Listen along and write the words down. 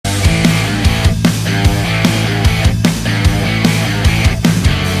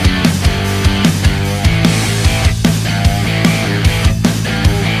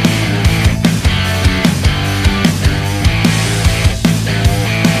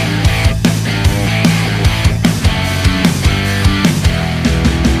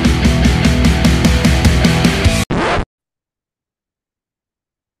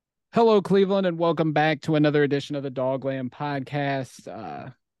Hello, Cleveland, and welcome back to another edition of the Dogland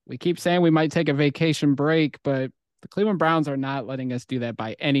Podcast. We keep saying we might take a vacation break, but the Cleveland Browns are not letting us do that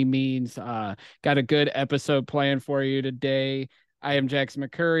by any means. Got a good episode planned for you today. I am Jackson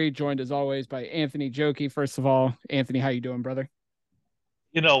McCurry, joined as always by Anthony Jokey. First of all, Anthony, how you doing, brother?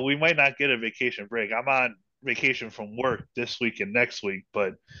 We might not get a vacation break. I'm on vacation from work this week and next week,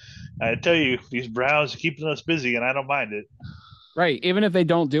 but I tell you, these Browns are keeping us busy, and I don't mind it. Right. Even if they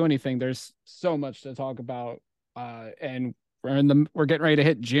don't do anything, there's so much to talk about. And we're getting ready to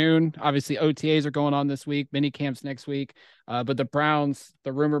hit June. Obviously, OTAs are going on this week, mini camps next week. But the Browns,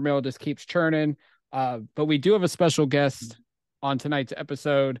 the rumor mill just keeps churning. But we do have a special guest on tonight's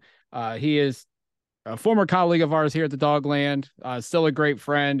episode. He is a former colleague of ours here at the Dogland, still a great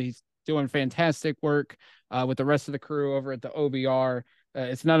friend. He's doing fantastic work with the rest of the crew over at the OBR.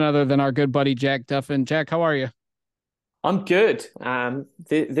 It's none other than our good buddy Jack Duffin. Jack, how are you? I'm good.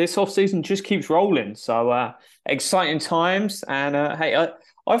 This off season just keeps rolling, so exciting times. And hey,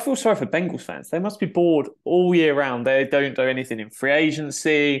 I feel sorry for Bengals fans. They must be bored all year round. They don't do anything in free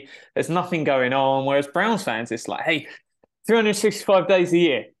agency. There's nothing going on. Whereas Browns fans, it's like, hey, 365 days a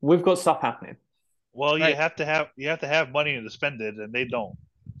year, we've got stuff happening. Well, you Right. have to have money to spend it, and they don't.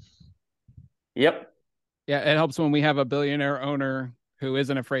 Yep. Yeah, it helps when we have a billionaire owner who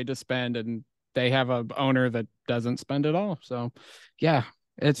isn't afraid to spend, and they have a owner that doesn't spend at all. So, yeah,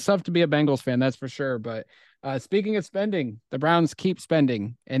 it's tough to be a Bengals fan, that's for sure. But speaking of spending, the Browns keep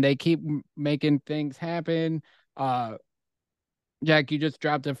spending and they keep making things happen. Uh, Jack, you just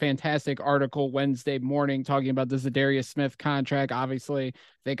dropped a fantastic article Wednesday morning talking about the Zadarius Smith contract. Obviously, I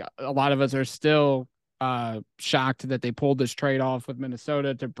think a lot of us are still shocked that they pulled this trade off with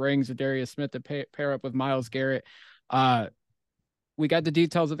Minnesota to bring Zadarius Smith to pair up with Myles Garrett. Uh, we got the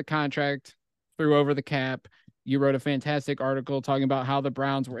details of the contract, threw over the cap. You wrote a fantastic article talking about how the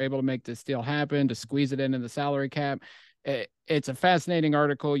Browns were able to make this deal happen, to squeeze it in the salary cap. It's a fascinating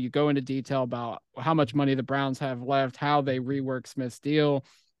article. You go into detail about how much money the Browns have left, how they rework Smith's deal.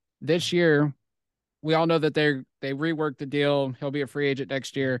 This year, we all know that they reworked the deal. He'll be a free agent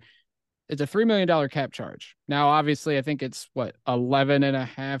next year. It's a $3 million cap charge. Now, obviously, I think it's what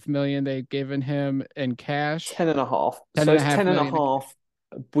 11.5 million they've given him in cash. 10 and a half. Ten So and a it's half 10 and a million. half.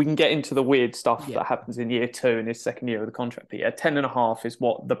 We can get into the weird stuff Yeah. that happens in year two in his second year of the contract. But yeah, 10 and a half is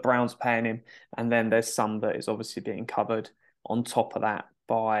what the Browns paying him. And then there's some that is obviously being covered on top of that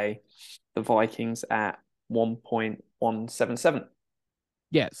by the Vikings at 1.177.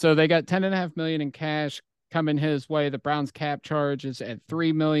 Yeah, so they got 10.5 million in cash coming his way. The Browns cap charge is at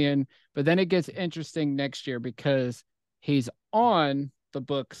 3 million, but then it gets interesting next year because he's on the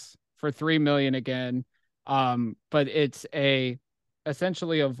books for 3 million again. But it's a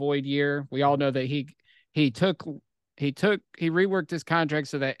essentially a void year. We all know that he took he reworked his contract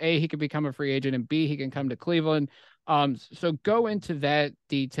so that A, he could become a free agent, and B, he can come to Cleveland. So go into that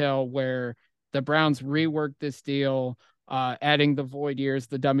detail where the Browns reworked this deal, adding the void years,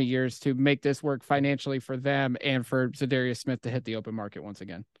 the dummy years to make this work financially for them and for Zadarius Smith to hit the open market once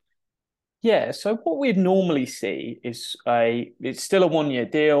again. Yeah, so what we'd normally see is it's still a 1 year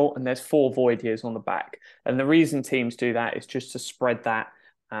deal and there's four void years on the back. And the reason teams do that is just to spread that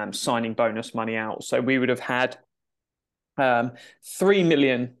signing bonus money out. So we would have had 3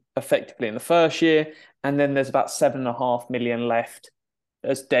 million effectively in the first year, and then there's about 7.5 million left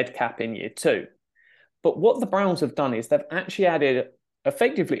as dead cap in year two. But what the Browns have done is they've actually added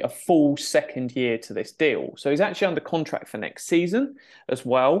effectively a full second year to this deal. So he's actually under contract for next season as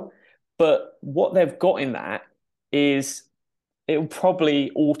well. But what they've got in that is it will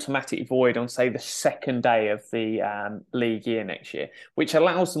probably automatically void on, say, the second day of the league year next year, which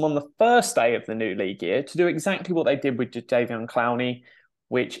allows them on the first day of the new league year to do exactly what they did with Jadeveon Clowney,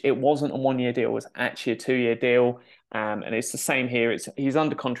 which it wasn't a 1 year deal, it was actually a 2 year deal. And it's the same here. He's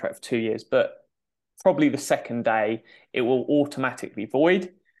under contract for 2 years, but probably the second day it will automatically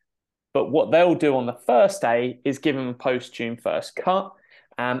void. But what they'll do on the first day is give them a post June 1st cut.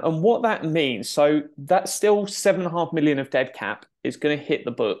 And what that means, so that's still 7.5 million of dead cap is going to hit the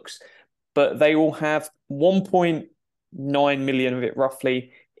books, but they will have 1.9 million of it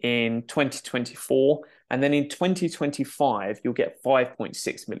roughly in 2024. And then in 2025, you'll get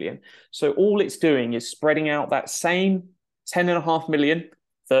 5.6 million. So all it's doing is spreading out that same 10.5 million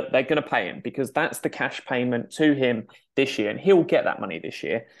that they're going to pay him, because that's the cash payment to him this year. And he'll get that money this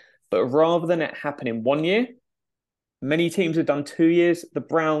year. But rather than it happen in 1 year, many teams have done 2 years. The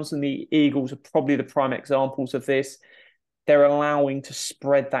Browns and the Eagles are probably the prime examples of this. They're allowing to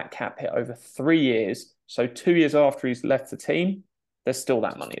spread that cap hit over 3 years. So 2 years after he's left the team, there's still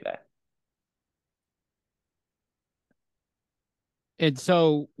that money there. And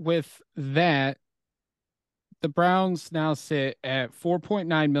so with that, the Browns now sit at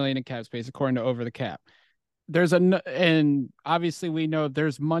 4.9 million in cap space according to Over the Cap. And obviously we know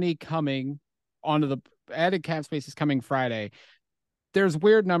there's money coming onto the added cap space is coming Friday. There's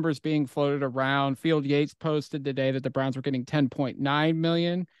weird numbers being floated around. Field Yates posted today that the Browns were getting 10.9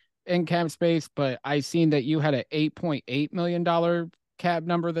 million in cap space, but I seen that you had an $8.8 million cap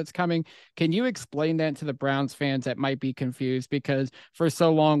number that's coming. Can you explain that to the Browns fans that might be confused? Because for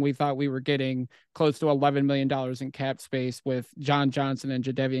so long we thought we were getting close to $11 million in cap space with John Johnson and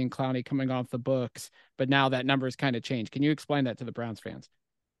Jadeveon Clowney coming off the books, but now that number has kind of changed. Can you explain that to the Browns fans?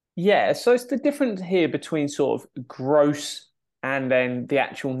 Yeah, so it's the difference here between sort of gross and then the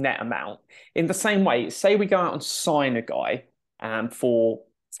actual net amount. In the same way, say we go out and sign a guy for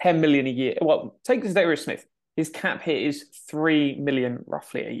 10 million a year. Well, take Darius Smith. His cap hit is 3 million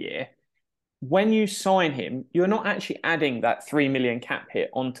roughly a year. When you sign him, you're not actually adding that 3 million cap hit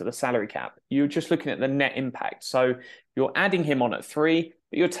onto the salary cap. You're just looking at the net impact. So you're adding him on at 3,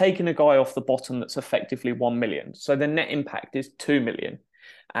 but you're taking a guy off the bottom that's effectively 1 million. So the net impact is 2 million.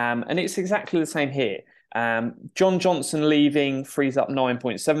 And it's exactly the same here. John Johnson leaving frees up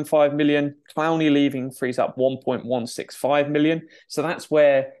 9.75 million. Clowney leaving frees up 1.165 million. So that's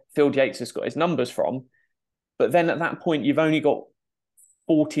where Field Yates has got his numbers from. But then at that point, you've only got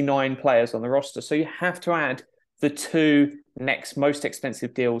 49 players on the roster. So you have to add the two next most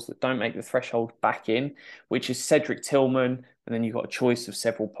expensive deals that don't make the threshold back in, which is Cedric Tillman. And then you've got a choice of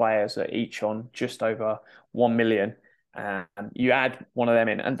several players that each on just over 1 million. You add one of them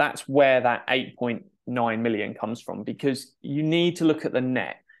in, and that's where that 8.9 million comes from, because you need to look at the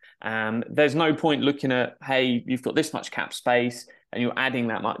net. There's no point looking at, hey, you've got this much cap space and you're adding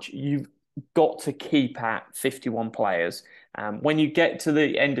that much. You've got to keep at 51 players. When you get to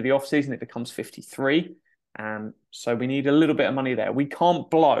the end of the offseason, it becomes 53. So we need a little bit of money there. We can't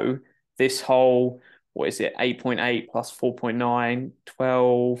blow this whole, 8.8 plus 4.9,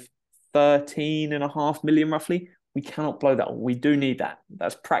 12, 13.5 million roughly. We cannot blow that. We do need that.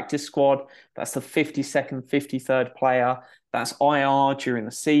 That's practice squad. That's the 52nd, 53rd player. That's IR during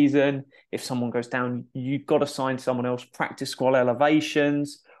the season. If someone goes down, you've got to sign someone else. Practice squad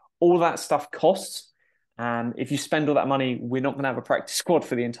elevations. All that stuff costs. If you spend all that money, we're not going to have a practice squad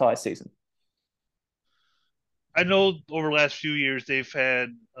for the entire season. I know over the last few years they've had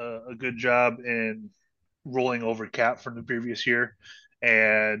a good job in rolling over cap from the previous year,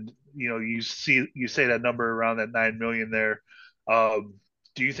 and you say that number around that 9 million there.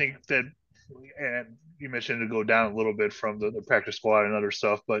 Do you think that, and you mentioned to go down a little bit from the practice squad and other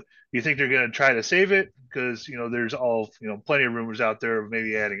stuff, but do you think they're going to try to save it? Because there's plenty of rumors out there of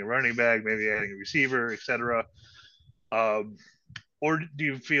maybe adding a running back, maybe adding a receiver, etc. Or do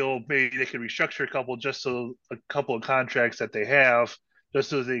you feel maybe they could restructure a couple of contracts that they have, just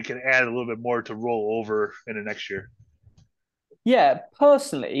so they can add a little bit more to roll over in the next year? Yeah,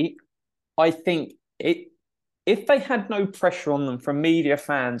 personally, I think if they had no pressure on them from media,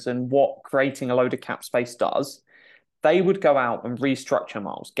 fans, and what creating a load of cap space does, they would go out and restructure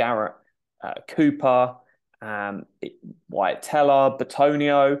Myles Garrett, Cooper, Wyatt Teller,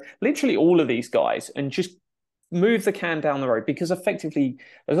 Batonio, literally all of these guys, and just move the can down the road. Because effectively,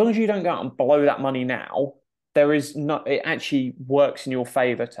 as long as you don't go out and blow that money now, it actually works in your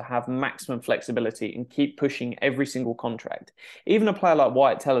favor to have maximum flexibility and keep pushing every single contract. Even a player like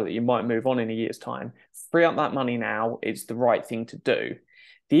Wyatt Teller that you might move on in a year's time, free up that money now. It's the right thing to do.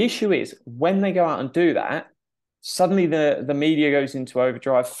 The issue is when they go out and do that, suddenly the media goes into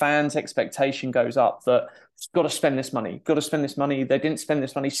overdrive. Fans' expectation goes up that got to spend this money, got to spend this money. They didn't spend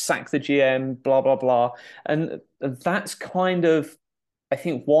this money, sack the GM, blah, blah, blah. And that's kind of, I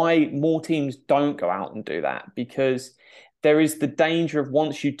think, why more teams don't go out and do that, because there is the danger of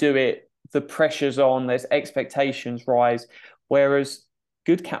once you do it, the pressure's on, there's expectations rise, whereas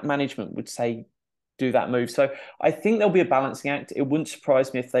good cap management would say do that move. So I think there'll be a balancing act. It wouldn't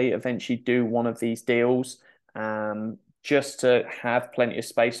surprise me if they eventually do one of these deals, just to have plenty of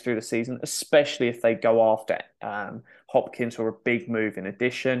space through the season, especially if they go after Hopkins or a big move in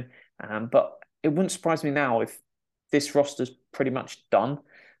addition. But it wouldn't surprise me now if this roster's pretty much done.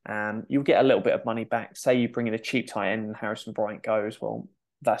 You'll get a little bit of money back. Say you bring in a cheap tight end and Harrison Bryant goes, well,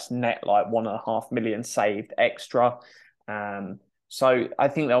 that's net like 1.5 million saved extra. So I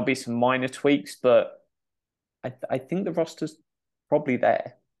think there'll be some minor tweaks, but I think the roster's probably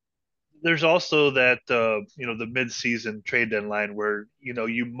there. There's also that the mid-season trade deadline where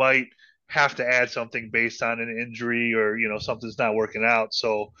you might have to add something based on an injury or something's not working out.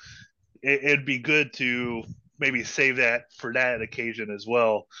 So it'd be good to maybe save that for that occasion as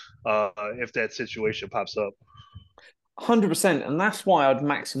well, if that situation pops up. 100%. And that's why I'd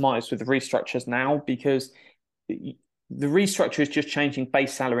maximize with the restructures now, because the restructure is just changing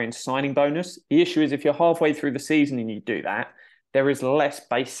base salary and signing bonus. The issue is if you're halfway through the season and you do that, there is less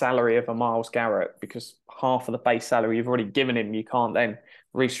base salary of a Myles Garrett because half of the base salary you've already given him, you can't then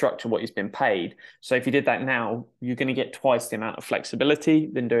restructure what he's been paid. So if you did that now, you're going to get twice the amount of flexibility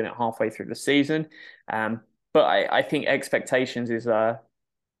than doing it halfway through the season. But I think expectations is the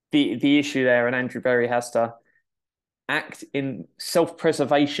issue there, and Andrew Berry has to act in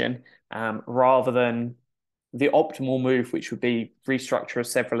self-preservation rather than the optimal move, which would be restructure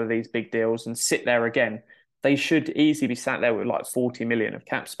several of these big deals and sit there again. They should easily be sat there with like 40 million of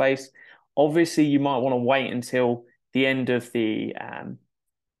cap space. Obviously, you might want to wait until the end of the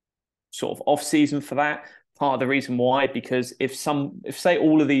sort of off season for that. Part of the reason why, because if say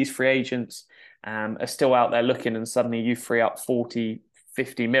all of these free agents are still out there looking and suddenly you free up 40,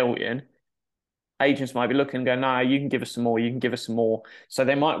 50 million, agents might be looking and go, no, you can give us some more, you can give us some more. So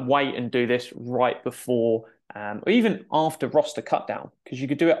they might wait and do this right before or even after roster cut down, because you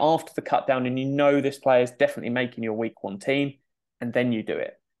could do it after the cut down and you know this player is definitely making your week one team, and then you do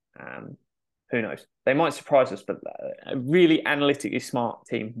it. Who knows? They might surprise us, but a really analytically smart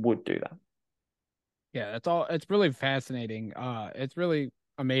team would do that. Yeah, that's all. It's really fascinating. It's really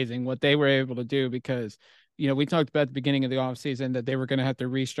amazing what they were able to do because, we talked about at the beginning of the offseason that they were going to have to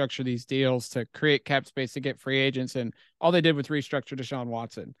restructure these deals to create cap space to get free agents. And all they did was restructure Deshaun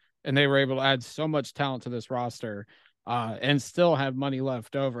Watson. And they were able to add so much talent to this roster and still have money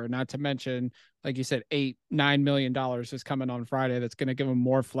left over. Not to mention, like you said, $8-9 million is coming on Friday. That's going to give them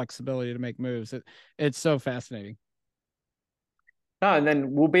more flexibility to make moves. It's so fascinating. No, and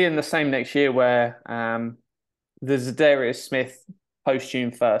then we'll be in the same next year where the Zadarius Smith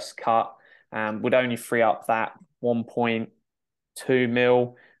post-June 1st cut would only free up that 1.2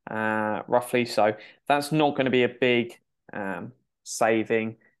 mil roughly. So that's not going to be a big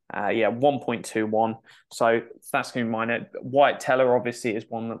saving. 1.21. So that's going to be minor. White Teller obviously is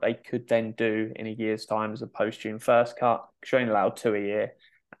one that they could then do in a year's time as a post-June 1st cut, because you're only allowed 2 a year.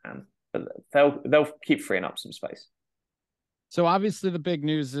 But they'll keep freeing up some space. So obviously the big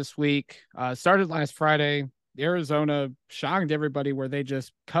news this week started last Friday. Arizona shocked everybody where they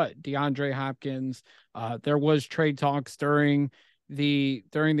just cut DeAndre Hopkins. There was trade talks during the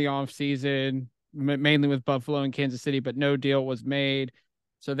offseason, mainly with Buffalo and Kansas City, but no deal was made.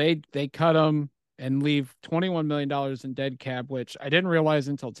 So they cut him and leave $21 million in dead cap, which I didn't realize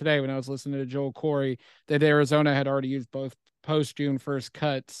until today when I was listening to Joel Corey that Arizona had already used both post-June 1st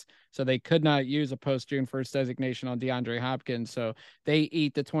cuts. So they could not use a post-June 1st designation on DeAndre Hopkins. So they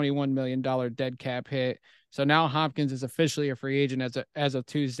eat the $21 million dead cap hit. So now Hopkins is officially a free agent as of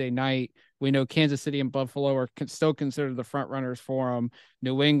Tuesday night. We know Kansas City and Buffalo are still considered the front runners for him.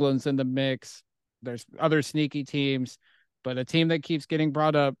 New England's in the mix. There's other sneaky teams, but a team that keeps getting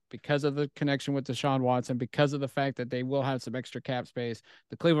brought up because of the connection with Deshaun Watson, because of the fact that they will have some extra cap space.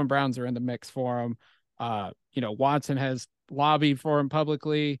 The Cleveland Browns are in the mix for him. Watson has lobbied for him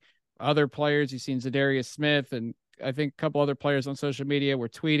publicly. Other players, you've seen Zadarius Smith, and I think a couple other players on social media were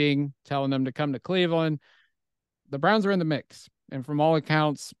tweeting, telling them to come to Cleveland. The Browns are in the mix. And from all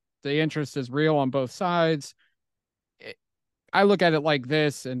accounts, the interest is real on both sides. I look at it like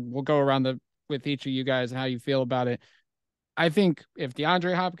this, and we'll go around with each of you guys and how you feel about it. I think if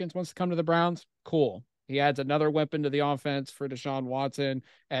DeAndre Hopkins wants to come to the Browns, cool. He adds another weapon to the offense for Deshaun Watson,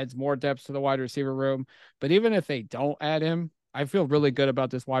 adds more depth to the wide receiver room. But even if they don't add him, I feel really good about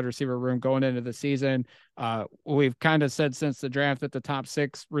this wide receiver room going into the season. We've kind of said since the draft that the top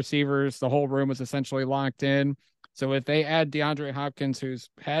 6 receivers, the whole room was essentially locked in. So if they add DeAndre Hopkins, who's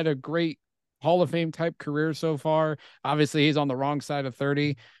had a great Hall of Fame type career so far, obviously he's on the wrong side of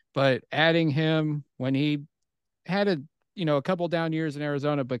 30, but adding him when he had a couple down years in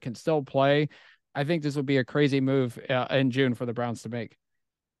Arizona, but can still play, I think this would be a crazy move in June for the Browns to make.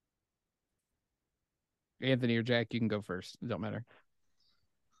 Anthony or Jack, you can go first. It don't matter.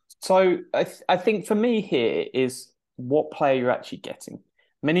 So I think for me here is what player you're actually getting.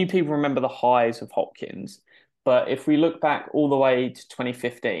 Many people remember the highs of Hopkins, but if we look back all the way to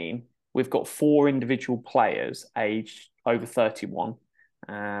 2015, we've got 4 individual players aged over 31,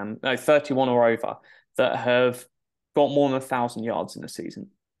 31 or over, that have got more than 1,000 yards in a season.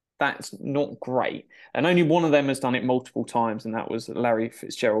 That's not great. And only one of them has done it multiple times, and that was Larry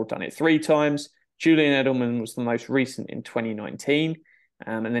Fitzgerald, done it 3 times. Julian Edelman was the most recent in 2019.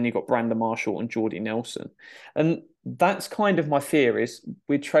 And then you've got Brandon Marshall and Jordy Nelson. And that's kind of my fear, is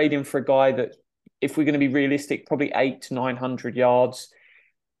we're trading for a guy that, if we're going to be realistic, probably 800 to 900 yards.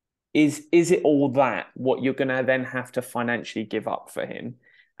 Is it all that what you're going to then have to financially give up for him?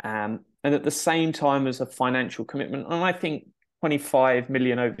 And at the same time as a financial commitment, and I think 25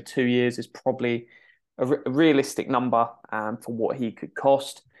 million over 2 years is probably a realistic number for what he could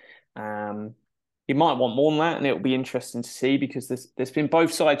cost. He might want more than that, and it'll be interesting to see because there's been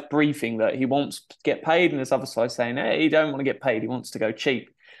both sides briefing that he wants to get paid, and there's other sides saying, hey, he don't want to get paid, he wants to go cheap.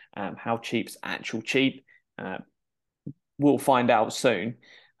 How cheap's actual cheap? We'll find out soon.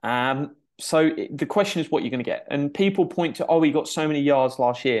 So the question is what you're going to get. And people point to, oh, he got so many yards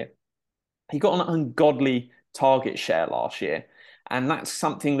last year. He got an ungodly target share last year. And that's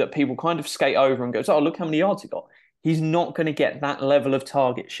something that people kind of skate over and goes, oh, look how many yards he got. He's not going to get that level of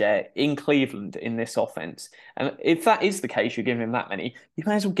target share in Cleveland in this offense. And if that is the case, you're giving him that many, you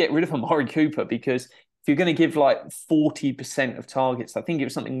may as well get rid of Amari Cooper, because if you're going to give like 40% of targets, I think it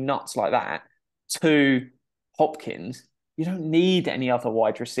was something nuts like that, to Hopkins, you don't need any other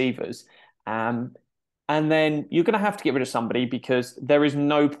wide receivers. And then you're going to have to get rid of somebody, because there is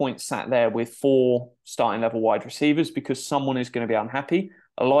no point sat there with 4 starting level wide receivers, because someone is going to be unhappy.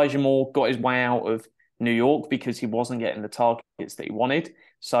 Elijah Moore got his way out of New York because he wasn't getting the targets that he wanted.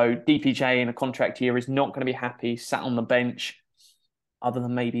 So DPJ in a contract year is not going to be happy, sat on the bench, other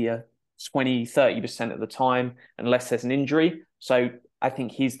than maybe a 20-30% of the time, unless there's an injury. So I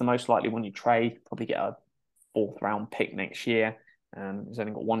think he's the most likely one you trade. Probably get a 4th round pick next year. He's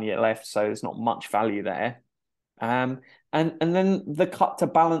only got 1 year left, so there's not much value there. And then the cut to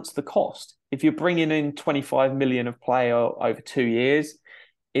balance the cost. If you're bringing in 25 million of player over 2 years,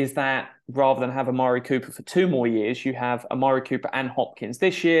 is that rather than have Amari Cooper for 2 more years, you have Amari Cooper and Hopkins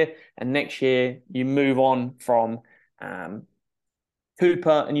this year, and next year you move on from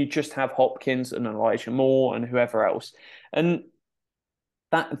Cooper and you just have Hopkins and Elijah Moore and whoever else. And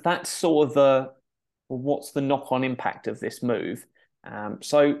that's sort of the, what's the knock-on impact of this move?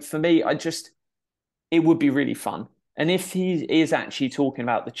 So for me, it would be really fun. And if he is actually talking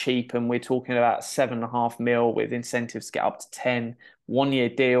about the cheap, and we're talking about 7.5 mil with incentives to get up to 10, 1 year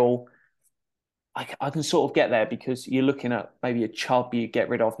deal, I can sort of get there, because you're looking at maybe a Chubb you get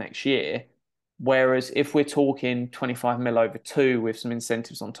rid of next year. Whereas if we're talking 25 mil over 2 with some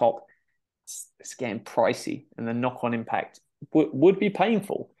incentives on top, it's getting pricey, and the knock-on impact would be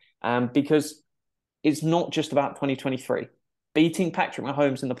painful, because it's not just about 2023. Beating Patrick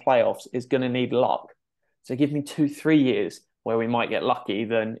Mahomes in the playoffs is going to need luck. So give me 2-3 years where we might get lucky,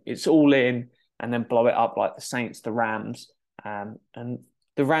 then it's all in, and then blow it up like the Saints, the Rams. And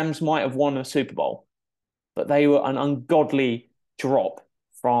the Rams might have won a Super Bowl, but they were an ungodly drop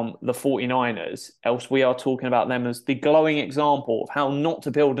from the 49ers. Else we are talking about them as the glowing example of how not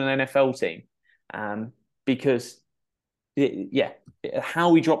to build an NFL team. Because,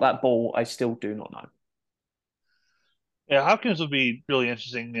 how we drop that ball, I still do not know. Yeah, Hopkins would be really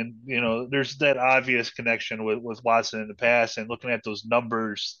interesting, and there's that obvious connection with Watson in the past, and looking at those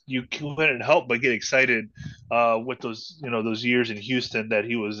numbers, you couldn't help but get excited with those years in Houston that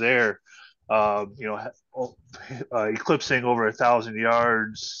he was there. Eclipsing over 1,000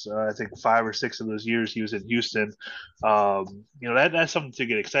 yards. I think 5 or 6 of those years he was in Houston. That's something to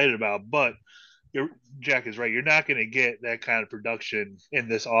get excited about. But Jack is right. You're not going to get that kind of production in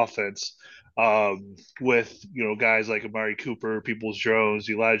this offense with guys like Amari Cooper, Peoples Jones,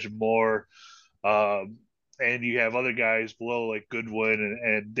 Elijah Moore, and you have other guys below like Goodwin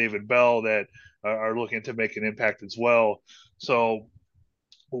and David Bell that are looking to make an impact as well. So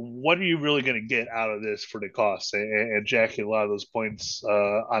what are you really going to get out of this for the cost? And Jack hit a lot of those points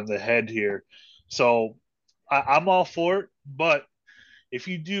on the head here. So I'm all for it, but if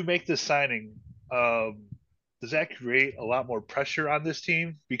you do make this signing, does that create a lot more pressure on this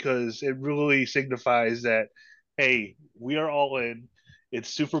team? Because it really signifies that, hey, we are all in. It's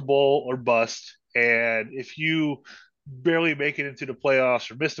Super Bowl or bust. And if you barely make it into the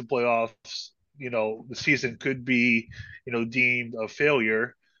playoffs or miss the playoffs, the season could be, deemed a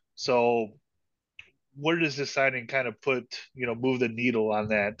failure. So where does this signing kind of move the needle on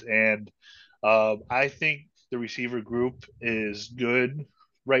that? And I think the receiver group is good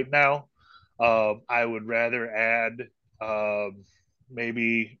right now. I would rather add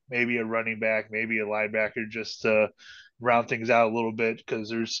maybe a running back, maybe a linebacker, just to round things out a little bit, because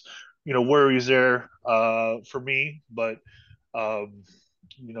there's worries there for me. But I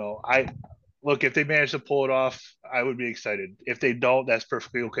look, if they manage to pull it off, I would be excited. If they don't, that's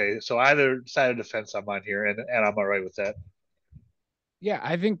perfectly okay. So either side of the fence I'm on here, and I'm all right with that. Yeah,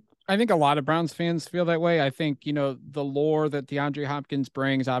 I think a lot of Browns fans feel that way. I think, the lore that DeAndre Hopkins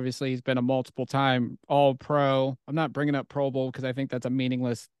brings, obviously he's been a multiple time All-Pro. I'm not bringing up Pro Bowl because I think that's a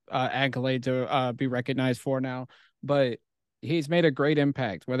meaningless accolade to be recognized for now. But he's made a great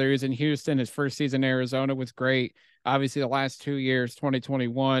impact, whether he was in Houston, his first season in Arizona was great. Obviously, the last 2 years,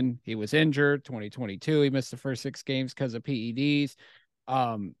 2021, he was injured. 2022, he missed the first 6 games because of PEDs.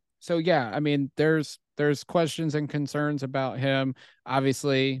 So yeah, I mean, there's questions and concerns about him.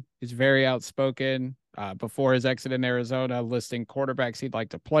 Obviously, he's very outspoken. Before his exit in Arizona, listing quarterbacks he'd like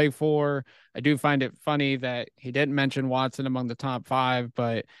to play for. I do find it funny that he didn't mention Watson among the top 5,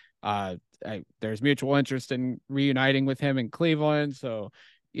 but there's mutual interest in reuniting with him in Cleveland. So,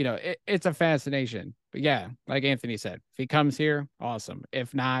 it's a fascination. But yeah, like Anthony said, if he comes here, awesome.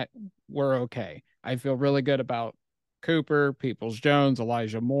 If not, we're okay. I feel really good about Cooper, Peoples-Jones,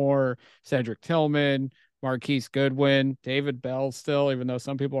 Elijah Moore, Cedric Tillman, Marquise Goodwin, David Bell still, even though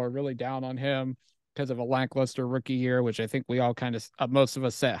some people are really down on him because of a lackluster rookie year, which I think we all kind of, most of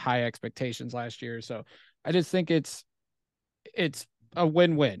us set high expectations last year. So I just think it's a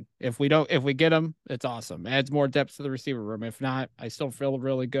win-win. If we get him, it's awesome. Adds more depth to the receiver room. If not, I still feel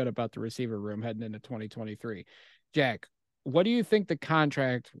really good about the receiver room heading into 2023. Jack, what do you think the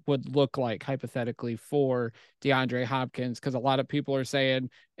contract would look like hypothetically for DeAndre Hopkins? Because a lot of people are saying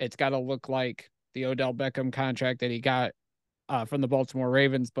it's got to look like the Odell Beckham contract that he got from the Baltimore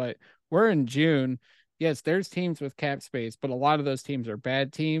Ravens, but we're in June. Yes, there's teams with cap space, but a lot of those teams are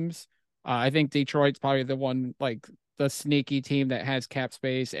bad teams. I think Detroit's probably the one, like the sneaky team that has cap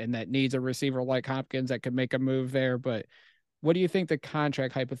space and that needs a receiver like Hopkins that could make a move there. But what do you think the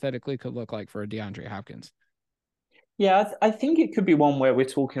contract hypothetically could look like for a DeAndre Hopkins? Yeah, I think it could be one where we're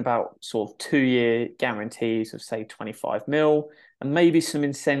talking about sort of 2-year guarantees of, say, 25 mil, and maybe some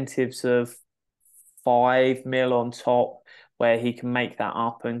incentives of 5 mil on top, where he can make that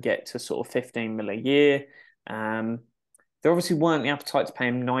up and get to sort of 15 mil a year. There obviously weren't the appetite to pay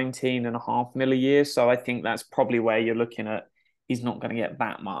him 19.5 mil a year. So I think that's probably where you're looking at, he's not going to get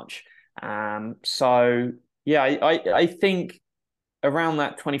that much. So yeah, I think around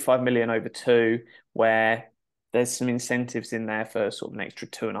that 25 million over 2, where there's some incentives in there for sort of an extra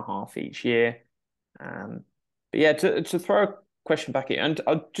 2.5 each year. But yeah, to throw a question back in, and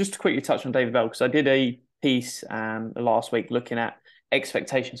I'll just to quickly touch on David Bell, because I did a piece last week looking at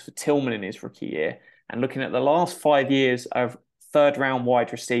expectations for Tillman in his rookie year, and looking at the last 5 years of third-round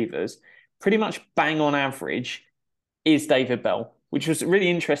wide receivers, pretty much bang on average is David Bell, which was really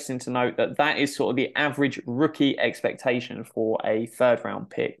interesting to note that is sort of the average rookie expectation for a third-round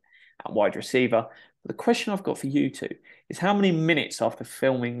pick at wide receiver. But the question I've got for you two is, how many minutes after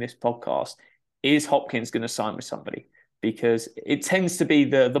filming this podcast is Hopkins going to sign with somebody? Because it tends to be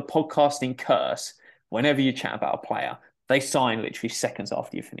the podcasting curse. Whenever you chat about a player, they sign literally seconds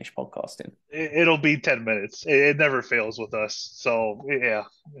after you finish podcasting. It'll be 10 minutes. It never fails with us. So, yeah.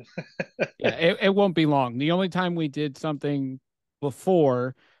 Yeah, it won't be long. The only time we did something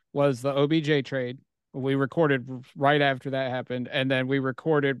before was the OBJ trade. We recorded right after that happened, and then we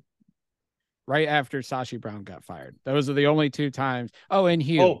recorded right after Sashi Brown got fired. Those are the only 2 times. Oh, and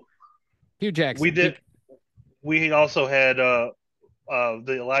Hugh Jackson. We did. We also had the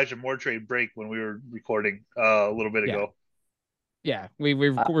Elijah Moore trade break when we were recording a little bit ago. Yeah, we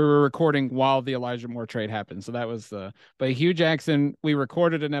were recording while the Elijah Moore trade happened. So that was but Hugh Jackson, we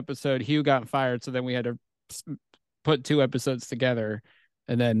recorded an episode. Hugh got fired, so then we had to put 2 episodes together,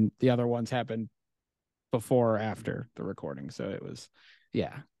 and then the other ones happened before or after the recording. So it was,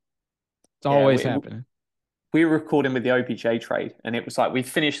 it's always happening. We were recording with the OBJ trade, and it was like we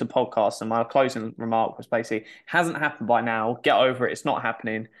finished the podcast, and my closing remark was basically, hasn't happened by now, get over it, it's not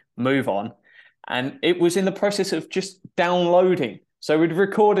happening, move on. And it was in the process of just downloading. So we'd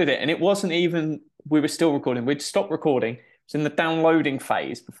recorded it, and it wasn't even, we were still recording, we'd stopped recording, it was in the downloading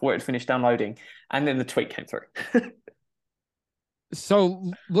phase before it had finished downloading, and then the tweet came through.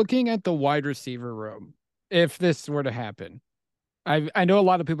 So looking at the wide receiver room, if this were to happen, I know a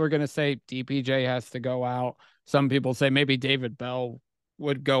lot of people are going to say DPJ has to go out. Some people say maybe David Bell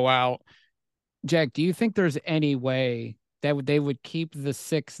would go out. Jack, do you think there's any way that they would keep the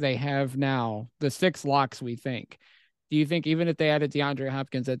 6 they have now, the 6 locks we think? Do you think even if they added DeAndre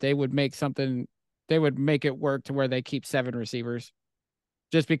Hopkins that they would make it work to where they keep 7 receivers?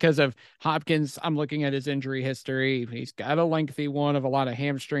 Just because of Hopkins, I'm looking at his injury history. He's got a lengthy one of a lot of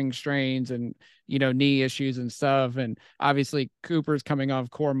hamstring strains and, knee issues and stuff. And obviously Cooper's coming off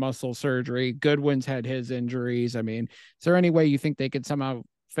core muscle surgery. Goodwin's had his injuries. I mean, is there any way you think they could somehow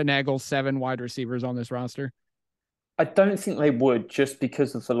finagle 7 wide receivers on this roster? I don't think they would, just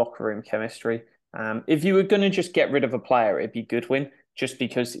because of the locker room chemistry. If you were going to just get rid of a player, it'd be Goodwin, just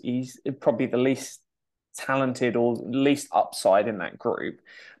because he's probably the least talented or least upside in that group.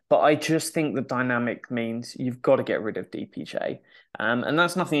 But I just think the dynamic means you've got to get rid of DPJ. And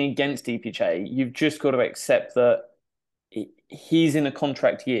that's nothing against DPJ. You've just got to accept that he's in a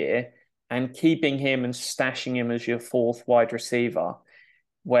contract year, and keeping him and stashing him as your fourth wide receiver,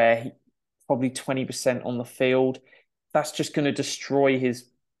 where he, probably 20% on the field, that's just going to destroy his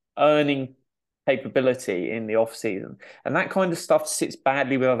earning capability in the off season. And that kind of stuff sits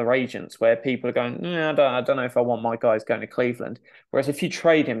badly with other agents where people are going, I don't know if I want my guys going to Cleveland. Whereas if you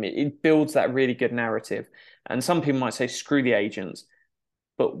trade him, it builds that really good narrative. And some people might say, screw the agents.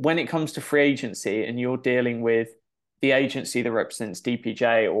 But when it comes to free agency and you're dealing with the agency that represents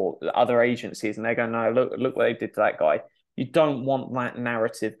DPJ or other agencies, and they're going, no, look what they did to that guy. You don't want that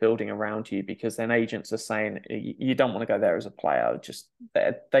narrative building around you, because then agents are saying you don't want to go there as a player. Just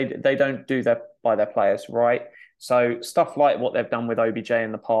they don't do that by their players, right? So stuff like what they've done with OBJ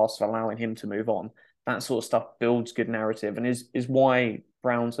in the past, allowing him to move on, that sort of stuff builds good narrative, and is why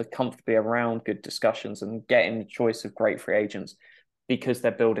Browns are comfortably around good discussions and getting the choice of great free agents, because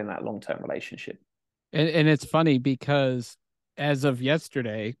they're building that long-term relationship. And it's funny because as of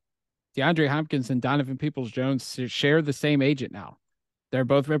yesterday, DeAndre Hopkins and Donovan Peoples-Jones share the same agent now. They're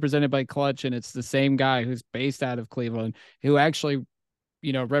both represented by Clutch, and it's the same guy who's based out of Cleveland, who actually,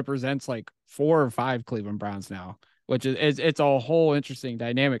 represents like 4 or 5 Cleveland Browns now, which is it's a whole interesting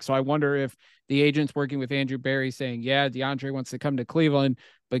dynamic. So I wonder if the agent's working with Andrew Berry saying, yeah, DeAndre wants to come to Cleveland,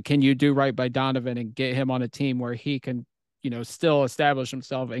 but can you do right by Donovan and get him on a team where he can, still establish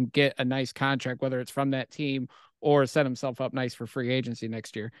himself and get a nice contract, whether it's from that team or set himself up nice for free agency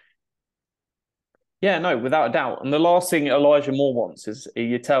next year. Yeah, no, without a doubt. And the last thing Elijah Moore wants is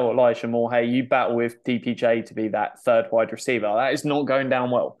you tell Elijah Moore, hey, you battle with DPJ to be that third wide receiver. That is not going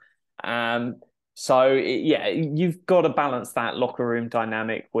down well. Yeah, you've got to balance that locker room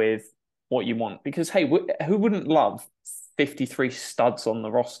dynamic with what you want. Because, hey, who wouldn't love 53 studs on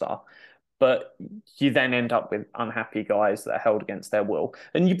the roster? But you then end up with unhappy guys that are held against their will.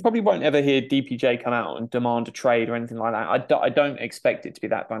 And you probably won't ever hear DPJ come out and demand a trade or anything like that. I don't expect it to be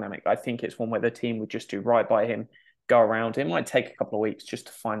that dynamic. I think it's one where the team would just do right by him, go around him. It might take a couple of weeks just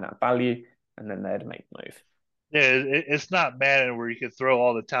to find that value, and then they'd make the move. Yeah, it's not Madden where you can throw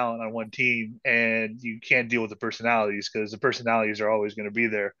all the talent on one team and you can't deal with the personalities, because the personalities are always going to be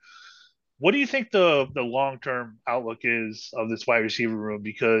there. What do you think the long term outlook is of this wide receiver room?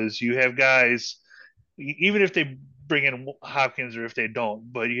 Because you have guys, even if they bring in Hopkins or if they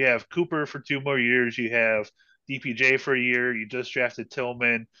don't, but you have Cooper for 2 more years, you have DPJ for a year, you just drafted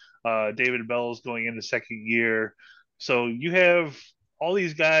Tillman, David Bell's going into second year, so you have all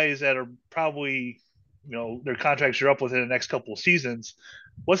these guys that are probably, their contracts are up within the next couple of seasons.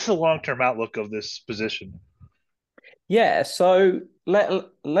 What's the long term outlook of this position? Yeah, so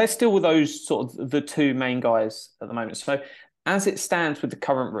let's deal with those sort of the two main guys at the moment. So as it stands with the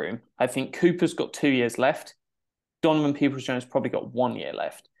current room, I think Cooper's got 2 years left. Donovan Peoples-Jones probably got 1 year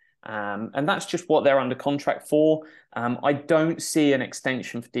left. And that's just what they're under contract for. I don't see an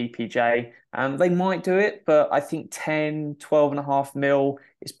extension for DPJ. They might do it, but I think 10, 12 and a half mil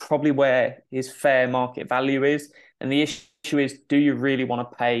is probably where his fair market value is. And the issue is, do you really want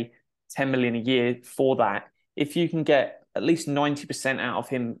to pay 10 million a year for that if you can get at least 90% out of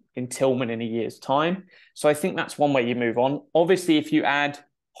him in Tillman in a year's time? So I think that's one way you move on. Obviously, if you add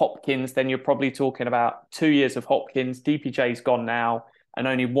Hopkins, then you're probably talking about 2 years of Hopkins. DPJ's gone now, and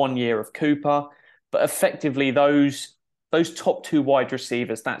only 1 year of Cooper. But effectively, those top 2 wide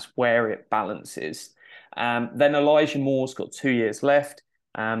receivers, that's where it balances. Then Elijah Moore's got 2 years left.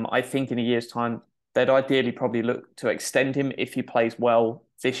 I think in a year's time, they'd ideally probably look to extend him if he plays well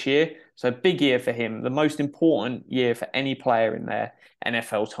this year. So a big year for him. The most important year for any player in their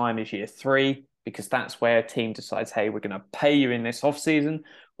NFL time is year 3, because that's where a team decides, hey, we're going to pay you in this offseason,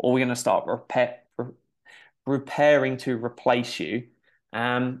 or we're going to start repairing to replace you.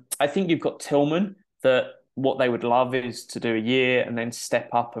 I think you've got Tillman, that what they would love is to do a year and then step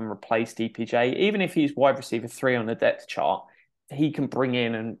up and replace DPJ. Even if he's wide receiver 3 on the depth chart, he can bring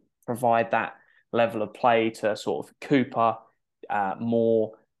in and provide that level of play to sort of Cooper,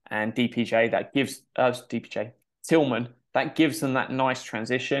 Moore, and DPJ. That gives us Tillman. That gives them that nice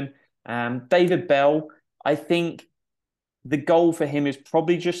transition. David Bell, I think the goal for him is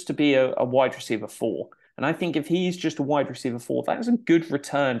probably just to be a wide receiver 4. And I think if he's just a wide receiver 4, that is a good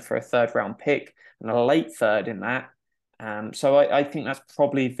return for a third-round pick and a late third in that. So I think that's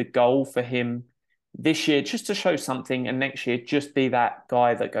probably the goal for him this year, just to show something, and next year just be that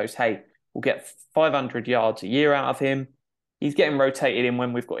guy that goes, hey, we'll get 500 yards a year out of him. He's getting rotated in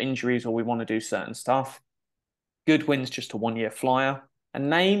when we've got injuries or we want to do certain stuff. Goodwin's just a 1-year flyer. A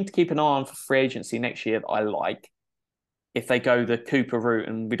name to keep an eye on for free agency next year that I like, if they go the Cooper route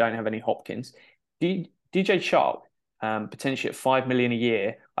and we don't have any Hopkins, DJ Chark, potentially at $5 million a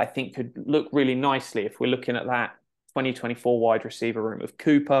year, I think could look really nicely if we're looking at that 2024 wide receiver room of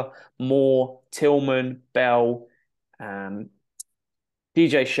Cooper, Moore, Tillman, Bell,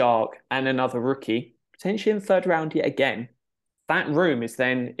 DJ Shark, and another rookie, potentially in the third round yet again. That room is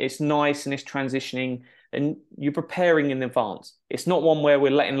then, it's nice and it's transitioning and you're preparing in advance. It's not one where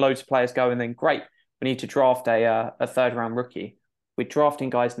we're letting loads of players go and then, great, we need to draft a third round rookie. We're drafting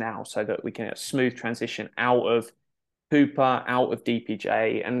guys now so that we can get a smooth transition out of Cooper, out of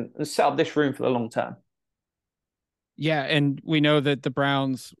DPJ, and set up this room for the long term. Yeah, and we know that the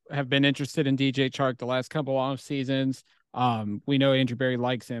Browns have been interested in DJ Chark the last couple of seasons. We know Andrew Berry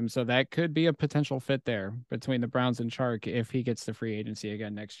likes him, so that could be a potential fit there between the Browns and Chark if he gets the free agency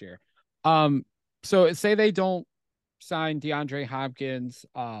again next year. So say they don't sign DeAndre Hopkins.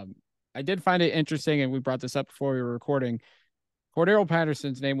 I did find it interesting, and we brought this up before we were recording. Cordero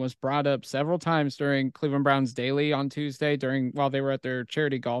Patterson's name was brought up several times during Cleveland Browns Daily on Tuesday while they were at their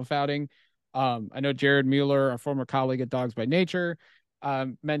charity golf outing. I know Jared Mueller, a former colleague at Dogs by Nature,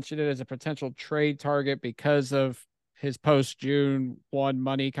 mentioned it as a potential trade target because of his post-June 1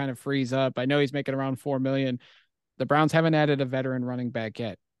 money kind of frees up. I know he's making around $4 million. The Browns haven't added a veteran running back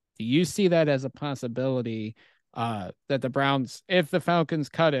yet. Do you see that as a possibility that the Browns, if the Falcons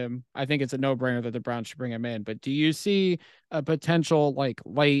cut him, I think it's a no-brainer that the Browns should bring him in. But do you see a potential like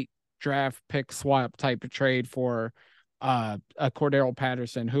late draft pick swap type of trade for a Cordero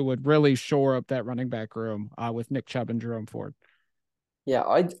Patterson who would really shore up that running back room with Nick Chubb and Jerome Ford? Yeah,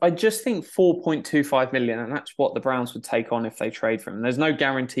 I just think 4.25 million, and that's what the Browns would take on if they trade for him. There's no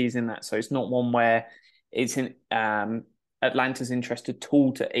guarantees in that, so it's not one where it's in Atlanta's interest at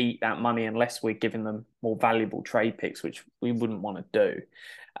all to eat that money unless we're giving them more valuable trade picks, which we wouldn't want to do.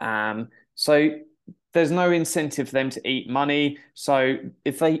 So there's no incentive for them to eat money. So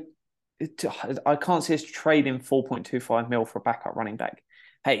I can't see us trading 4.25 mil for a backup running back.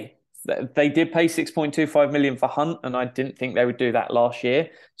 Hey, they did pay 6.25 million for Hunt, and I didn't think they would do that last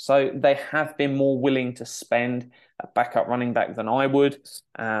year. So they have been more willing to spend a backup running back than I would.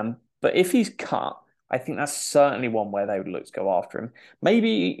 But if he's cut, I think that's certainly one where they would look to go after him.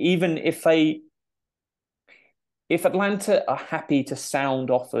 Maybe even if Atlanta are happy to sound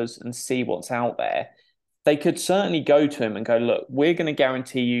offers and see what's out there, they could certainly go to him and go, look, we're going to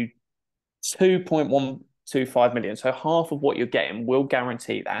guarantee you 2.125 million. So half of what you're getting, we'll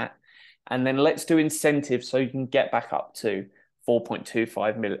guarantee that. And then let's do incentives so you can get back up to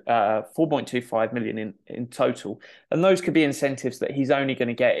 4.25 million in total. And those could be incentives that he's only going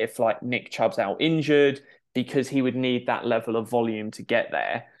to get if like Nick Chubb's out injured, because he would need that level of volume to get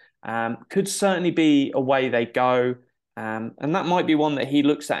there. Could certainly be a way they go. And that might be one that he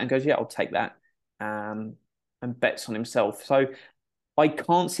looks at and goes, yeah, I'll take that, and bets on himself. So I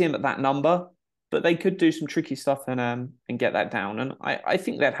can't see him at that number, but they could do some tricky stuff and get that down. And I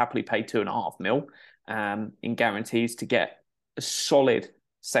think they'd happily pay 2.5 mil in guarantees to get a solid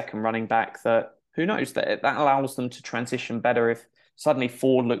second running back that, who knows, that allows them to transition better. If suddenly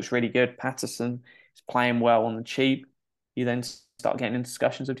Ford looks really good, Patterson is playing well on the cheap, you then start getting into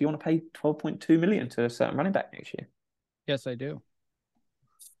discussions of, do you want to pay 12.2 million to a certain running back next year? Yes, I do.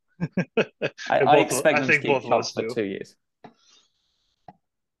 I expect them to keep Chubb for 2 years.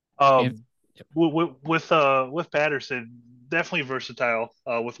 With Patterson, definitely versatile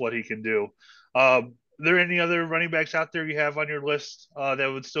with what he can do. Are there any other running backs out there you have on your list that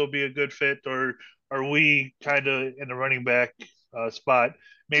would still be a good fit, or are we kind of in the running back spot,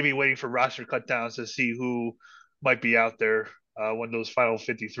 maybe waiting for roster cutdowns to see who might be out there when those final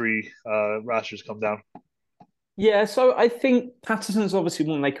 53 rosters come down? Yeah, so I think Patterson's obviously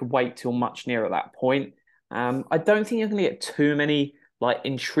one they could wait till much nearer that point. I don't think you're going to get too many like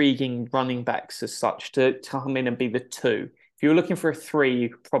intriguing running backs as such to come in and be the two. If you were looking for a 3, you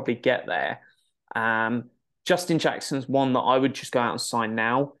could probably get there. Justin Jackson's one that I would just go out and sign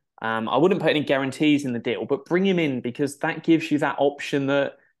now. I wouldn't put any guarantees in the deal, but bring him in because that gives you that option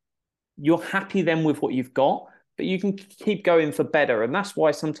that you're happy then with what you've got, but you can keep going for better. And that's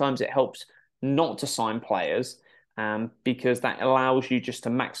why sometimes it helps not to sign players, because that allows you just to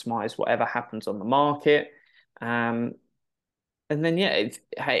maximize whatever happens on the market. And then, yeah,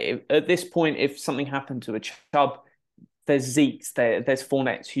 hey, at this point, if something happened to a Chubb, there's Zeke's, there's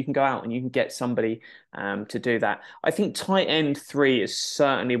Fournette, so you can go out and you can get somebody to do that. I think tight end 3 is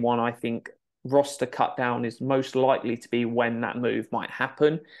certainly one I think roster cut down is most likely to be when that move might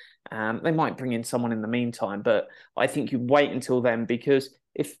happen. They might bring in someone in the meantime, but I think you wait until then, because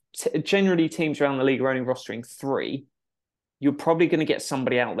if generally teams around the league are only rostering 3, you're probably going to get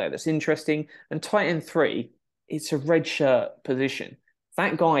somebody out there that's interesting. And tight end 3, it's a red shirt position.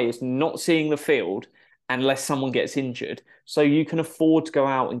 That guy is not seeing the field, unless someone gets injured. So you can afford to go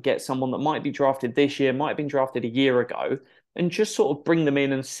out and get someone that might be drafted this year, might have been drafted a year ago, and just sort of bring them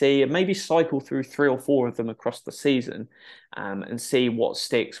in and see, and maybe cycle through 3 or 4 of them across the season, and see what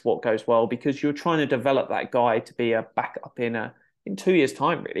sticks, what goes well, because you're trying to develop that guy to be a backup in 2 years'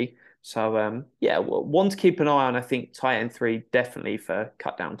 time, really. So yeah, one to keep an eye on. I think tight end 3 definitely for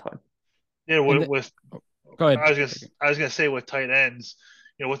cut down time. Yeah, And with go ahead. I was gonna say with tight ends,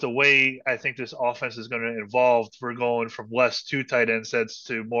 with the way I think this offense is going to evolve, we're going from less 2 tight end sets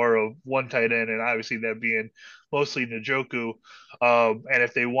to more of 1 tight end, and obviously that being mostly Njoku. And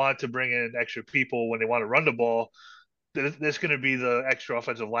if they want to bring in extra people when they want to run the ball, there's going to be the extra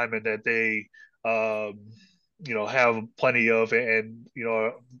offensive linemen that they, have plenty of, and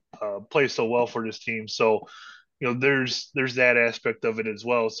play so well for this team. So there's that aspect of it as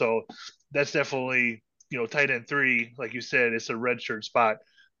well. So that's definitely, tight end 3, like you said, it's a red shirt spot,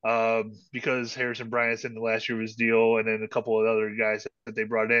 because Harrison Bryant's in the last year of his deal, and then a couple of other guys that they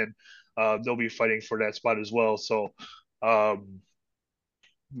brought in, they'll be fighting for that spot as well. So,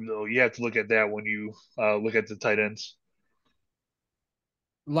 you have to look at that when you look at the tight ends.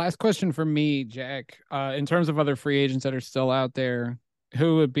 Last question for me, Jack. In terms of other free agents that are still out there,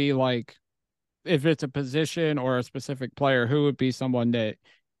 who would be like, if it's a position or a specific player, who would be someone that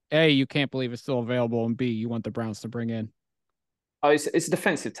A, you can't believe is still available, and B, you want the Browns to bring in? Oh, it's a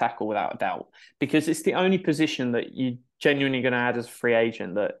defensive tackle without a doubt, because it's the only position that you genuinely going to add as a free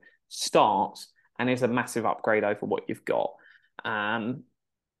agent that starts and is a massive upgrade over what you've got.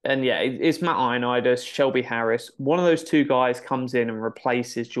 And yeah, it's Matt Ioannidis, Shelby Harris. One of those 2 guys comes in and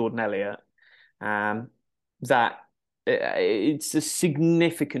replaces Jordan Elliott. That it's a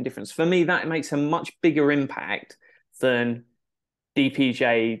significant difference. For me, that makes a much bigger impact than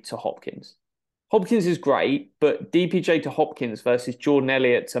DPJ to Hopkins. Hopkins is great, but DPJ to Hopkins versus Jordan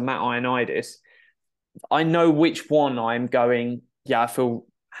Elliott to Matt Ioannidis, I know which one I'm going, yeah, I feel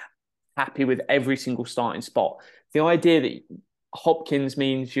happy with every single starting spot. The idea that Hopkins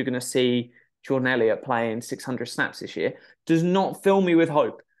means you're going to see Jordan Elliott playing 600 snaps this year does not fill me with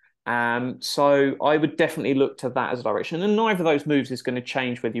hope. So I would definitely look to that as a direction. And neither of those moves is going to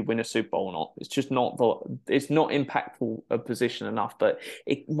change whether you win a Super Bowl or not. It's just it's not impactful a position enough, but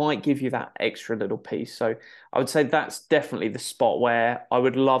it might give you that extra little piece. So I would say that's definitely the spot where I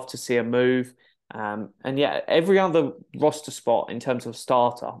would love to see a move. And yeah, every other roster spot in terms of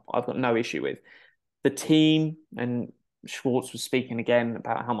starter, I've got no issue with. The team, and Schwartz was speaking again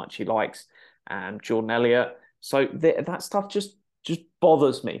about how much he likes Jordan Elliott. So that stuff just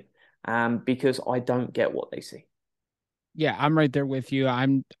bothers me, because I don't get what they see. Yeah, I'm right there with you.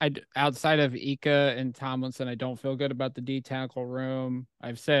 Outside of Ika and Tomlinson, I don't feel good about the D tackle room.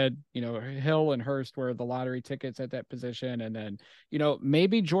 I've said, Hill and Hurst were the lottery tickets at that position. And then,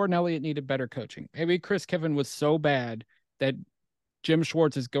 maybe Jordan Elliott needed better coaching. Maybe Chris Kiven was so bad that Jim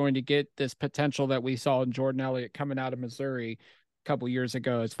Schwartz is going to get this potential that we saw in Jordan Elliott coming out of Missouri a couple years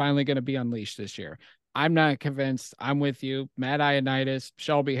ago. It's finally going to be unleashed this year. I'm not convinced. I'm with you. Matt Ioannidis,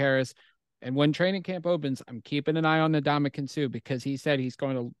 Shelby Harris. And when training camp opens, I'm keeping an eye on the Ndamukong Suh, because he said he's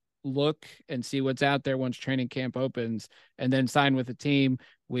going to look and see what's out there once training camp opens and then sign with the team.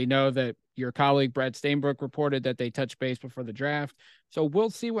 We know that your colleague Brad Stainbrook reported that they touched base before the draft. So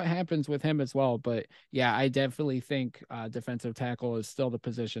we'll see what happens with him as well. But yeah, I definitely think defensive tackle is still the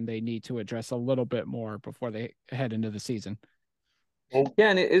position they need to address a little bit more before they head into the season.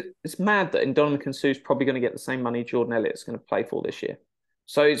 Yeah, and it's mad that Ndamukong Suh is probably going to get the same money Jordan Elliott's going to play for this year.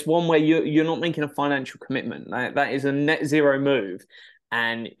 So it's one where you're not making a financial commitment. That is a net zero move,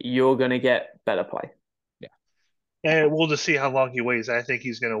 and you're going to get better play. Yeah. And we'll just see how long he waits. I think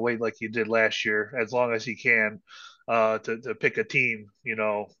he's going to wait like he did last year, as long as he can, to pick a team,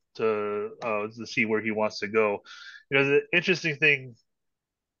 to see where he wants to go. The interesting thing,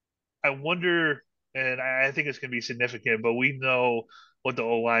 I wonder, and I think it's going to be significant, but we know what the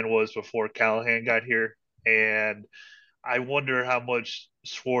O line was before Callahan got here, and I wonder how much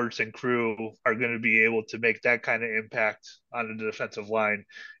Schwartz and crew are going to be able to make that kind of impact on the defensive line.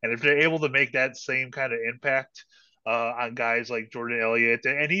 And if they're able to make that same kind of impact on guys like Jordan Elliott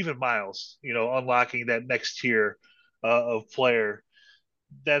and even Miles, unlocking that next tier of player,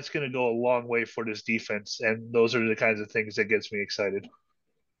 that's going to go a long way for this defense. And those are the kinds of things that gets me excited.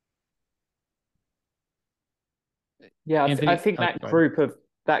 Yeah, I Anthony, think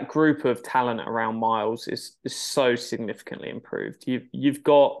that group of talent around Miles is so significantly improved. You've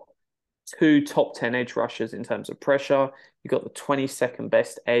got 2 top 10 edge rushers in terms of pressure. You've got the 22nd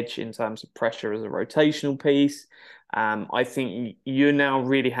best edge in terms of pressure as a rotational piece. I think you're now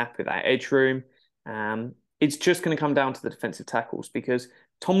really happy with that edge room. It's just going to come down to the defensive tackles, because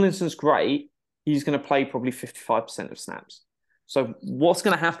Tomlinson's great, he's going to play probably 55% of snaps. So what's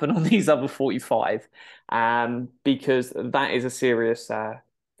going to happen on these other 45? Because that is a serious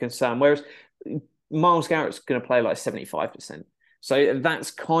concern. Whereas Myles Garrett's going to play like 75%. So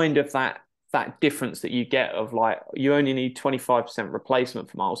that's kind of that difference that you get of like, you only need 25% replacement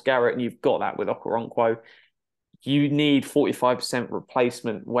for Myles Garrett, and you've got that with Okoronkwo. You need 45%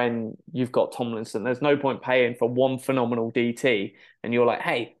 replacement when you've got Tomlinson. There's no point paying for one phenomenal DT and you're like,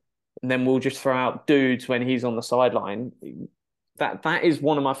 hey, and then we'll just throw out dudes when he's on the sideline. That is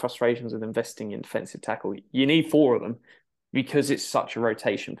one of my frustrations with investing in defensive tackle. You need four of them because it's such a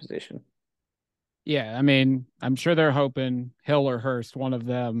rotation position. Yeah, I mean, I'm sure they're hoping Hill or Hurst, one of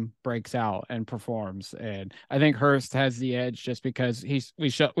them breaks out and performs. And I think Hurst has the edge just because we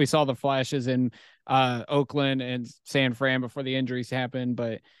saw the flashes in Oakland and San Fran before the injuries happened.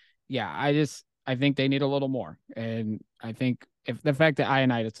 But yeah, I think they need a little more. And I think if the fact that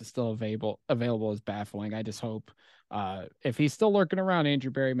Ioannidis is still available is baffling. I just hope if he's still lurking around, Andrew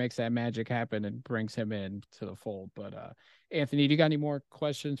Berry makes that magic happen and brings him in to the fold. But Anthony, do you got any more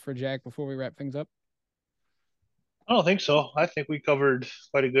questions for Jack before we wrap things up? I don't think so. I think we covered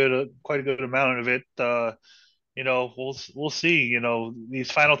quite a good amount of it. We'll see.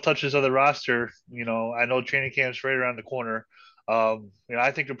 These final touches of the roster. I know training camp's right around the corner. I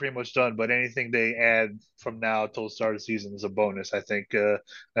think they're pretty much done. But anything they add from now till the start of the season is a bonus. I think they're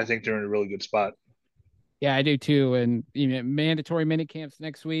in a really good spot. Yeah, I do too. And mandatory mini camps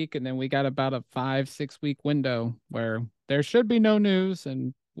next week, and then we got about a 5-6 week window where there should be no news,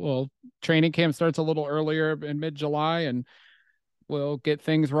 and training camp starts a little earlier in mid-July, and we'll get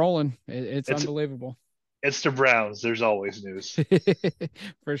things rolling. It's unbelievable. It's the Browns. There's always news.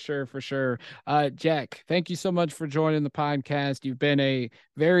 For sure, for sure. Jack, thank you so much for joining the podcast. You've been a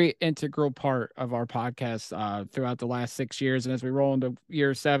very integral part of our podcast throughout the last 6 years, and as we roll into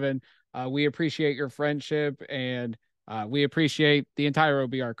year 7. We appreciate your friendship, and we appreciate the entire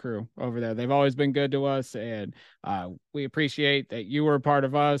OBR crew over there. They've always been good to us, and we appreciate that you were a part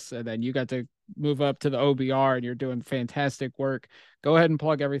of us, and then you got to move up to the OBR, and you're doing fantastic work. Go ahead and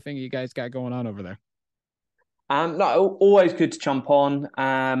plug everything you guys got going on over there. No, always good to jump on.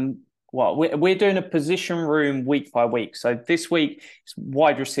 We're doing a position room week by week. So this week it's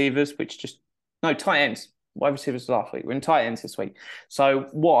wide receivers, tight ends. Wide receivers last week. We're in tight ends this week. So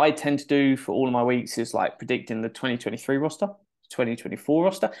what I tend to do for all of my weeks is like predicting the 2023 roster, 2024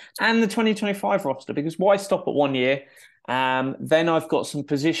 roster, and the 2025 roster, because why stop at 1 year? Then I've got some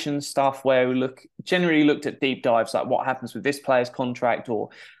position stuff where we generally looked at deep dives, like what happens with this player's contract or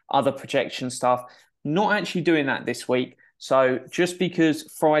other projection stuff. Not actually doing that this week. So just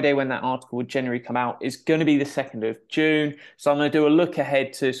because Friday, when that article would generally come out, is going to be the 2nd of June. So I'm going to do a look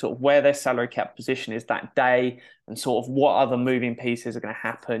ahead to sort of where their salary cap position is that day and sort of what other moving pieces are going to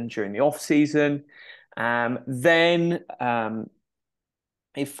happen during the off season. Then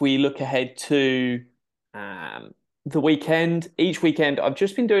if we look ahead to the weekend, each weekend, I've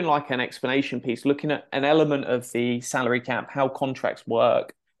just been doing like an explanation piece, looking at an element of the salary cap, how contracts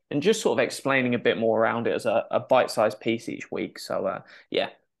work, and just sort of explaining a bit more around it as a bite-sized piece each week. So,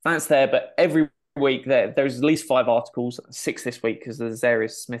 that's there. But every week there's at least 5 articles, 6 this week because the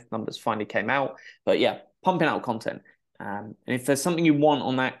Zarius Smith numbers finally came out. But yeah, pumping out content. And if there's something you want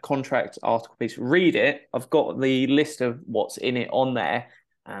on that contract article piece, read it. I've got the list of what's in it on there.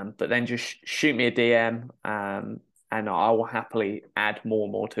 But then just shoot me a DM and I will happily add more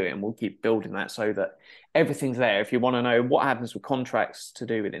and more to it, and we'll keep building that so that everything's there. If you want to know what happens with contracts to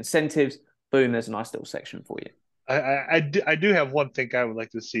do with incentives, boom, there's a nice little section for you. I do have one thing I would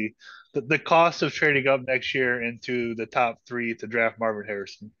like to see. The cost of trading up next year into the top 3 to draft Marvin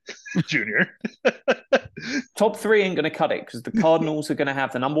Harrison Jr. Top 3 ain't going to cut it because the Cardinals are going to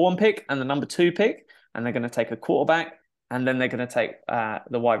have the number 1 pick and the number 2 pick, and they're going to take a quarterback, and then they're going to take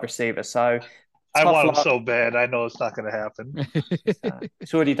the wide receiver. So I want him so bad. I know it's not going to happen.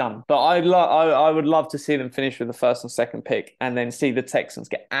 It's already done. But I would love to see them finish with the 1st and 2nd pick, and then see the Texans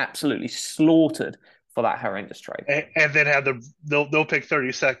get absolutely slaughtered for that horrendous trade. And then they'll pick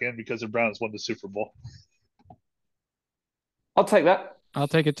 32nd because the Browns won the Super Bowl. I'll take that. I'll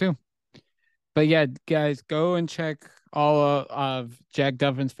take it too. But yeah, guys, go and check all of Jack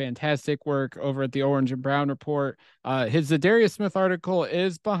Duffin's fantastic work over at the Orange and Brown Report. His Zadarius Smith article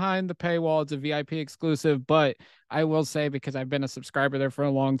is behind the paywall. It's a VIP exclusive, but I will say, because I've been a subscriber there for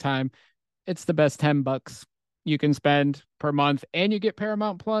a long time, it's the best $10 you can spend per month, and you get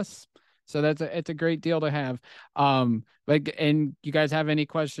Paramount Plus. So it's a great deal to have. And you guys have any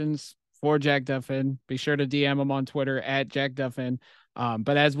questions for Jack Duffin, be sure to DM him on Twitter at Jack Duffin.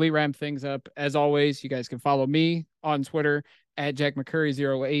 But as we ramp things up, as always, you guys can follow me on Twitter at Jack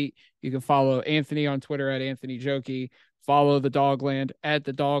McCurry08. You can follow Anthony on Twitter at Anthony Jokey. Follow the Dogland at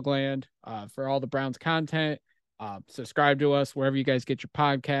the Dogland for all the Browns content. Subscribe to us wherever you guys get your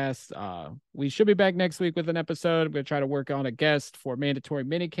podcasts. We should be back next week with an episode. I'm going to try to work on a guest for mandatory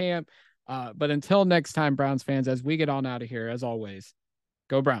minicamp. But until next time, Browns fans, as we get on out of here, as always,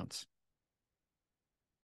 go Browns.